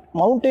பண்ணுறேன். பட்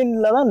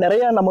மவுண்டெயினில் தான்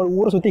நிறையா நம்ம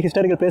ஊரை சுற்றி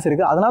ஹிஸ்டாரிக்கல் பிளேஸ்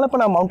இருக்குது, அதனால் இப்போ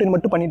நான் மவுண்டைன்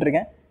மட்டும்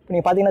பண்ணிகிட்ருக்கேன். இப்போ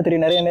நீங்கள் பார்த்தீங்கன்னா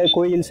தெரியும், நிறைய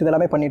கோயில்ஸ்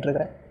இதெல்லாமே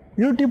பண்ணிகிட்ருக்கிறேன்.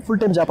 YouTube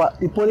full time Jhapa?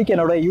 இப்போதைக்கு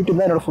என்னோட யூடியூப்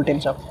தான் என்னோட ஃபுல்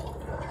டைம் ஜாப்.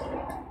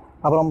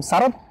 அப்புறம்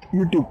சரத்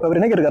யூடியூப் அவர்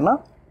என்ன கேட்குறாருன்னா,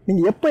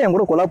 நீங்கள் எப்போ என்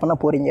கூட கொலாப் பண்ண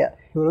போகிறீங்க?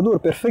 இவர் வந்து ஒரு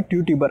பெர்ஃபெக்ட்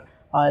யூடியூபர்.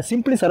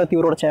 சிம்பிளி சரத்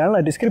இவரோட சேனல்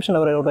நான் டிஸ்கிரிப்ஷனில்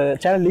அவரோட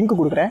சேனல் லிங்க்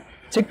கொடுக்குறேன்,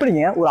 செக்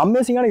பண்ணிங்க. ஒரு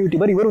அமேசிங்கான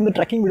யூடியூபர். இவர் வந்து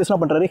ட்ரெக்கிங்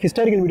வீடியோஸ்லாம் பண்ணுறாரு,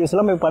 ஹிஸ்டாரிக்கல் வீடியோஸ்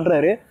எல்லாமே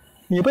பண்ணுறாரு.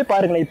 நீங்கள் போய்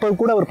பாருங்களேன். இப்போ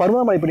கூட ஒரு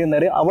பருவமழை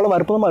பண்ணியிருந்தார், அவ்வளோ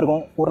அற்புதமாக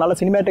இருக்கும். ஒரு நல்ல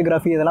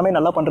சினிமேட்டோகிராஃபி இதெல்லாமே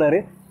நல்லா பண்ணுறாரு.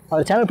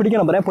 அவர் சேனல்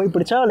பிடிக்க நம்புறேன், போய்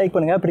பிடிச்சா லைக்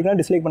பண்ணுங்கள், பிடிக்கலாம்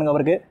டிஸ்லைக் பண்ணுங்கள்,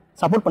 அவருக்கு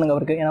சப்போர்ட் பண்ணுங்கள்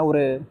அவருக்கு. ஏன்னா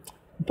ஒரு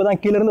இப்போ தான்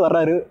கீழேருந்து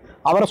வர்றாரு,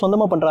 அவரை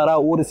சொந்தமாக பண்ணுறாரா,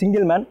 ஒரு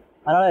சிங்கிள் மேன்.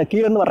 அதனால்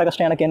கீழேருந்து வர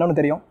கஷ்டம் எனக்கு என்னன்னு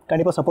தெரியும்,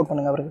 கண்டிப்பாக சப்போர்ட்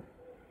பண்ணுங்கள் அவருக்கு.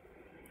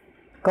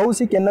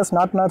 கௌசிக் NS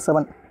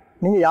 007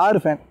 நீங்கள் யார்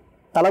ஃபேன்?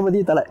 தளபதி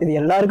தலை, இது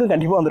எல்லாருக்கும்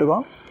கண்டிப்பாக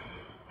வந்திருக்கும்.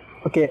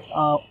 ஓகே,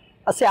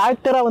 அஸ்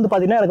ஆக்டராக வந்து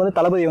பார்த்திங்கன்னா எனக்கு வந்து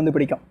தளபதியை வந்து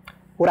பிடிக்கும்.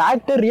 ஒரு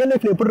ஆக்டர் ரியல்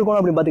லைஃப்பில் எப்படி இருக்கணும்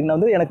அப்படின்னு பார்த்திங்கன்னா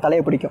வந்து எனக்கு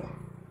தலையை பிடிக்கும்.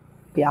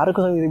 இப்போ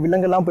யாருக்கும் இது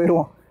வில்லங்கள்லாம்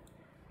போயிடுவோம்.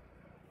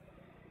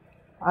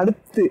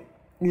 அடுத்து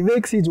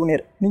விவேக் சி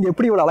ஜூனியர், நீங்கள்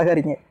எப்படி இவ்வளோ அழகாக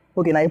இருக்கீங்க?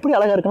 ஓகே, நான் எப்படி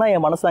அழகாக இருக்குன்னா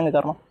என் மனசு தாங்க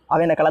காரணம்.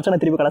 அவன் என்னை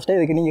கலாச்சாரம் திருப்பி கலாச்சிட்டேன்,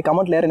 இதுக்கு நீங்கள்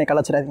கமெண்ட்டில் என்னை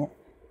கலாச்சிடாதீங்க.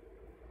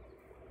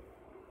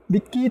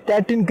 விக்கி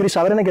 13 கிரிஷ்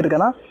அவர் என்ன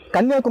கேட்டிருக்காருன்னா,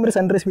 கன்னியாகுமரி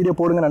சன்ரைஸ் வீடியோ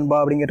போடுங்க நண்பா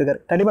அப்படின்னு கேட்டிருக்காரு.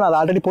 கண்டிப்பாக நான் அதை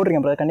ஆல்ரெடி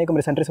போட்டிருக்கேன் பிரதர்,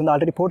 கன்னியாகுமரி சன்ரைஸ் வந்து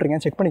ஆல்ரெடி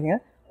போட்டிருக்கேன், செக் பண்ணிக்கங்க.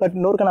 பட்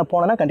இன்னொருக்க நான்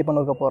போனேன்னா கண்டிப்பாக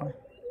இன்னொருக்க போகிறேன்.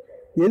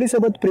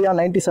 எலிசபெத் பிரியா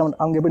 97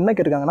 அவங்க எப்படி என்ன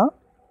கேட்டிருக்காங்கன்னா,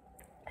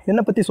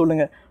 என்னை பற்றி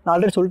சொல்லுங்கள். நான்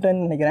ஆல்ரெடி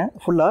சொல்லிட்டேன்னு நினைக்கிறேன்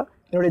ஃபுல்லாக.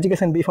 என்னோட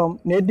எஜுகேஷன் பிஃபார்ம்,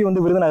 நேட்டிவ்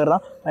வந்து விருதுநகர்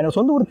தான். என்னோட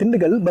சொந்த ஒரு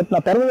திண்டுக்கல், பட்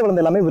நான் பிறந்தது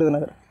வளர்ந்த எல்லாமே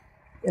விருதுநகர்.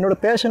 என்னோட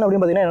பேஷன்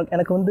அப்படின்னு பார்த்தீங்கன்னா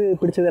எனக்கு வந்து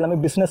பிடிச்சது எல்லாமே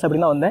பிஸ்னஸ்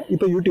அப்படின்னு தான் வந்தேன்.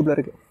 இப்போ யூடியூப்பில்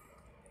இருக்குது.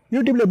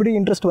 யூடியூப்பில் எப்படி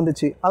இன்ட்ரெஸ்ட்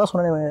வந்துச்சு அதான்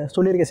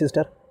சொல்லியிருக்கேன்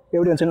சிஸ்டர்.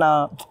 எப்படி வந்துச்சு,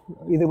 நான்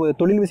இது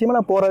தொழில் விஷயமாக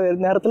நான் போகிற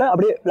நேரத்தில்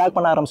அப்படியே விளாக்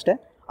பண்ண ஆரம்பிச்சிட்டேன்.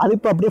 அது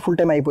இப்போ அப்படியே ஃபுல்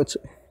டைம் ஆகி போச்சு.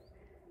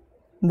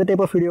 இந்த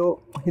டைப் ஆஃப்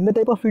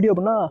வீடியோ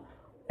அப்படின்னா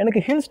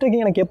எனக்கு ஹில்ஸ்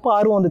ட்ரெக்கிங் எனக்கு எப்போ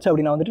ஆர்வம் வந்துச்சு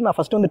அப்படின்னா வந்துட்டு நான்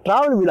ஃபஸ்ட்டு வந்து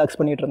ட்ராவல் விலாக்ஸ்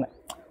பண்ணிகிட்டு இருந்தேன்.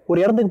 ஒரு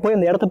இடத்துக்கு போய்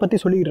அந்த இடத்த பற்றி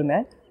சொல்லிக்கிட்டு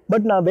இருந்தேன்.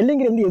 பட் நான்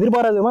வெள்ளியங்கிரி வந்து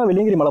எதிர்பாராதமாக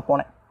வெள்ளியங்கிரி மலை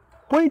போனேன்.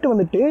 போயிட்டு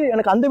வந்துட்டு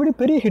எனக்கு அந்த வீடியோ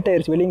பெரிய ஹிட்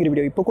ஆயிடுச்சு வெள்ளியங்கிரி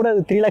வீடியோ. இப்போ கூட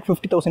அது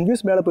 3,50,000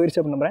 வியூஸ் மேலே போயிடுச்சு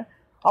அப்படின்னு நம்புறேன்.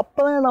 அப்போ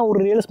தான் நான் ஒரு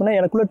ரியலைஸ் பண்ணேன்,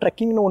 எனக்குள்ளே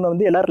ட்ரெக்கிங்னு ஒன்று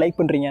வந்து எல்லோரும் லைக்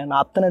பண்ணுறீங்க.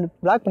 நான் அத்தனை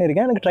பிளாக்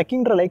பண்ணியிருக்கேன், எனக்கு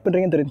ட்ரெக்கிங்கிற லைக்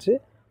பண்ணுறீங்கன்னு தெரிஞ்சு.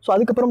 ஸோ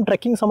அதுக்கப்புறம்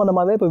ட்ரெக்கிங்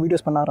சம்மந்தமாகவே இப்போ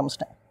வீடியோஸ் பண்ண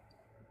ஆரம்பிச்சிட்டேன்.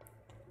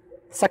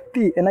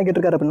 சக்தி என்ன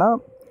கேட்டிருக்காரு அப்படின்னா,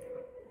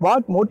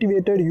 what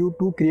motivated you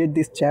to create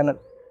this channel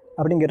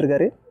அப்படின்னு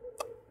கேட்டிருக்காரு.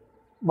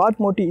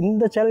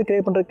 இந்த சேனல்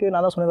கிரியேட் பண்ணுறதுக்கு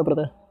நான் தான் சொன்னேன்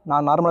பிரதர்,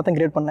 நான் நார்மலாக தான்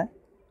கிரியேட் பண்ணேன்.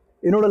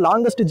 என்னோடய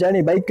லாங்கஸ்ட்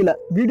ஜேர்னி பைக்கில்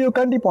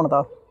வீடியோக்காண்டி போனது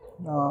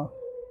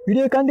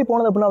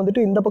அப்படின்னா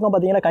வந்துட்டு இந்த பக்கம்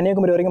பார்த்தீங்கன்னா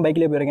கன்னியாகுமரி வரைக்கும்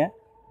பைக்கிலே போயிருக்கேன்.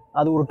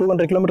 அது ஒரு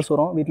 200 கிலோமீட்டர்ஸ்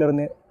வரும்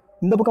வீட்டிலேருந்து.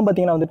 இந்த பக்கம்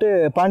பார்த்தீங்கன்னா வந்துட்டு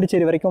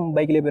பாண்டிச்சேரி வரைக்கும்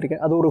பைக்கிலே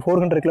போயிருக்கேன். அது ஒரு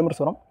 400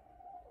 கிலோமீட்டர்ஸ் வரும்.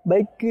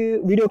 பைக்கு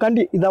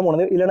வீடியோக்காண்டி இதான்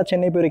போனது. இல்லைனா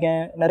சென்னை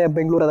போயிருக்கேன், நிறைய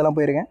பெங்களூர் அதெல்லாம்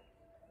போயிருக்கேன்.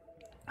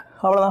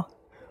 அவ்வளோதான்.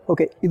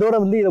 ஓகே, இதோட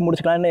வந்து இதை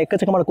முடிச்சுக்கலாம். இன்னும்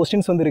எக்கச்சக்கமான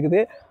கொஸ்டின்ஸ் வந்து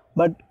இருக்குது.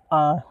 பட்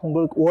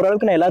உங்களுக்கு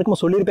ஓரளவுக்கு நான்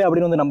எல்லாருக்கும் சொல்லியிருப்பேன்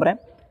அப்படின்னு வந்து நம்புகிறேன்.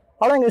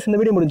 அவ்வளோ எங்கள் இந்த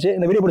வீடியோ முடிஞ்சு.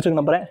 இந்த வீடியோ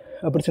பிடிச்சிருக்கு நம்புறேன்.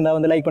 பிடிச்சிருந்தா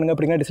வந்து லைக் பண்ணுங்கள்,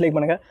 அப்படிங்க டிஸ்லைக்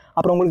பண்ணுங்கள்.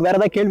 அப்புறம் உங்களுக்கு வேறு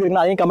ஏதாவது கேள்வி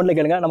இருக்குன்னா அதையும் கமெண்ட்டில்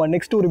கேளுங்க. நம்ம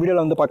நெக்ஸ்ட் ஒரு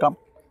வீடியோவில் வந்து பார்க்கலாம்.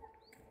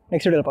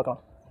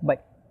 பை.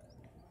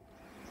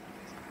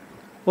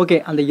 ஓகே,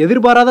 அந்த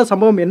எதிர்பாராத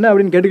சம்பவம் என்ன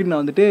அப்படின்னு கேட்டுக்கிட்டு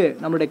நான் வந்துட்டு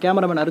நம்மளுடைய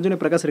கேமராமேன் அர்ஜுன்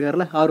பிரகாஷ்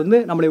இருக்கார்ல, அவர் வந்து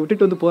நம்மளை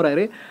விட்டுட்டு வந்து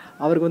போகிறாரு.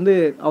 அவருக்கு வந்து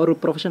அவர்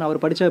ப்ரொஃபஷன், அவர்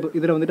படித்த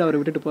இதில் வந்துட்டு அவர்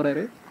விட்டுட்டு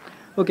போகிறாரு.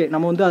 ஓகே,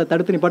 நம்ம வந்து அதை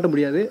தடுத்து நிப்பாட்ட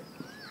முடியாது.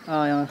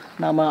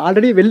 நம்ம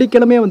ஆல்ரெடி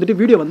வெள்ளிக்கிழமையே வந்துட்டு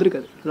வீடியோ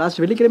வந்திருக்காது. லாஸ்ட்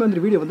வெள்ளிக்கிழமை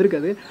வந்துட்டு வீடியோ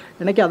வந்திருக்காது.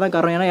 எனக்கே அதான்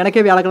காரணம். ஏன்னா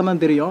எனக்கே வியாழக்கிழமை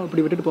தெரியும்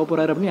இப்படி விட்டுட்டு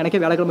போகிறாரு அப்படின்னு. எனக்கே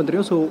வியாழக்கிழமை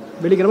தெரியும். ஸோ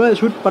வெள்ளிக்கிழமை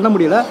ஷூட் பண்ண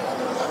முடியல.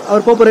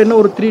 அவர் போகிறாரு,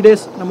 இன்னும் ஒரு 3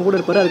 days நம்ம கூட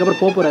இருப்பார்.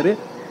 அதுக்கப்புறம் போகிறாரு.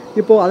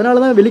 இப்போது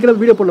அதனால தான் வெள்ளிக்கிழமை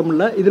வீடியோ போட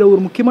முடியல. இதில்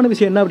ஒரு முக்கியமான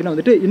விஷயம் என்ன அப்படின்னா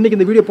வந்துட்டு, இன்றைக்கி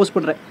இந்த வீடியோ போஸ்ட்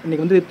பண்ணுறேன்.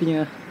 இன்றைக்கி வந்து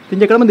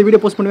திங்கக்கிழமை இந்த வீடியோ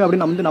போஸ்ட் பண்ணுவேன்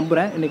அப்படின்னு நான் வந்து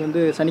நம்புகிறேன். இன்றைக்கி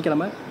வந்து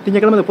சனிக்கிழமை,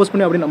 திங்கக்கிழமை இதை போஸ்ட்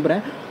பண்ணுவேன் அப்படின்னு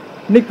நம்புகிறேன்.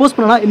 இன்றைக்கி போஸ்ட்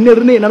பண்ணால்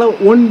இன்னிலிருந்து என்னால்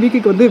 1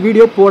 வீக்குக்கு வந்து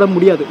வீடியோ போட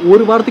முடியாது.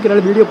 ஒரு வாரத்துக்கு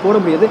என்னால் வீடியோ போட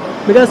முடியாது.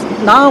 பிகாஸ்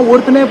நான்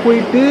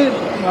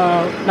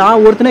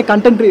ஒருத்தனே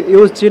கண்டென்ட்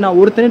யோசிச்சு, நான்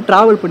ஒருத்தனே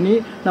ட்ராவல் பண்ணி,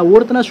 நான்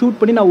ஒருத்தனா ஷூட்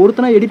பண்ணி, நான்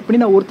ஒருத்தனா எடிட்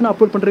பண்ணி, நான் ஒருத்தனா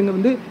அப்லோட் பண்ணுறதுங்க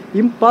வந்து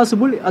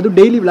இம்பாசிபிள். அது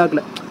டெய்லி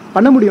விளாகில்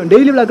பண்ண முடியும்.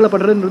 டெய்லி விளாகில்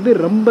பண்ணுறதுன்றது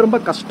ரொம்ப ரொம்ப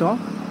கஷ்டம்.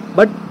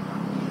 பட்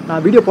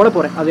நான் வீடியோ போட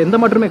போகிறேன், அது எந்த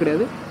மாற்றமே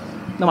கிடையாது.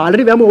 நம்ம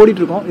ஆல்ரெடி வேகமாக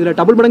ஓடிட்டுருக்கோம். இதில்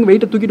டபுள் மடங்கு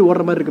வெயிட்டை தூக்கிட்டு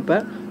ஓடுற மாதிரி இருக்குது. இப்போ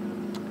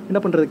என்ன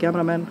பண்ணுறது,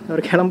 கேமராமேன்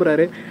அவர்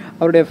கிளம்புறாரு.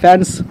 அவருடைய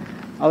ஃபேன்ஸ்,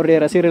 அவருடைய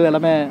ரசிகர்கள்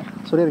எல்லாமே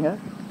சொல்லிடுங்க.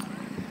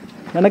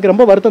 எனக்கு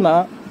ரொம்ப வருத்தம்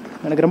தான்.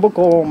 எனக்கு ரொம்ப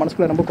கோவம்,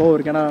 மனசுக்குள்ளே ரொம்ப கோவம்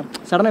இருக்குது. ஏன்னா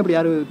சடனாக இப்படி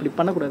யாரும் இப்படி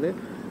பண்ணக்கூடாது.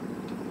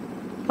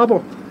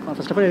 பார்ப்போம்.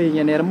 ஃபர்ஸ்ட் ஆஃப் ஆல்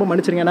என்னை ரொம்ப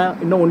மன்னிச்சிருங்க. ஏன்னா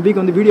இன்னும் 1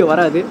 வீக் வந்து வீடியோ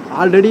வராது.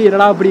 ஆல்ரெடி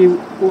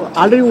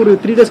ஒரு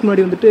 3 days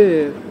முன்னாடி வந்துட்டு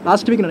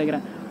லாஸ்ட் வீக்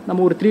நினைக்கிறேன்,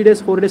 நம்ம ஒரு 3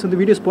 days 4 days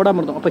வந்து வீடியோஸ்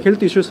போடாமல் இருந்தோம். அப்போ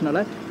ஹெல்த்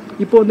இஷ்யூஸ்னால.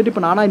 இப்போ வந்துட்டு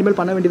இப்போ நானாக இனிமேல்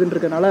பண்ண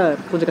வேண்டியதுன்றதுனால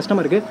கொஞ்சம்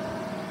கஷ்டமாக இருக்குது.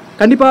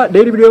 கண்டிப்பாக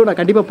டெய்லி வீடியோ நான்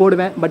கண்டிப்பாக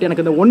போடுவேன். பட்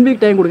எனக்கு இந்த 1 வீக்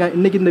டைம் கொடுங்க.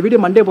 இன்றைக்கி இந்த வீடியோ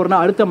மண்டே போடுறேன்னா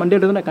அடுத்த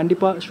மண்டேலேருந்து நான்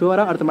கண்டிப்பாக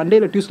ஷுவராக அடுத்த மண்டே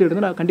இல்லை டியூஸ்டே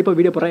இருந்து நான் கண்டிப்பாக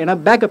வீடியோ போடுறேன். ஏன்னா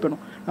பேக்கப்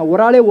வேணும். நான்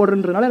ஒரு ஆளே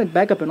ஓடுறதுனால எனக்கு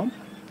பேக்கப் வேணும்.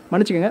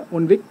 மன்னிச்சுக்கோங்க.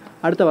 1 வீக்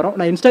அடுத்த வாரம்.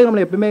 நான்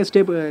இன்ஸ்டாகிராமில் எப்பவுமே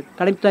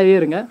கனெக்டாகவே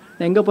இருங்க.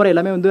 நான் எங்கே போகிற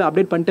எல்லாமே வந்து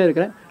அப்டேட் பண்ணிட்டே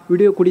இருக்கிறேன்.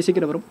 வீடியோ கூடிய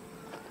சீக்கிரம் வரும்.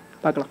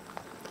 பார்க்கலாம்.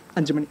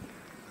 5 மணி.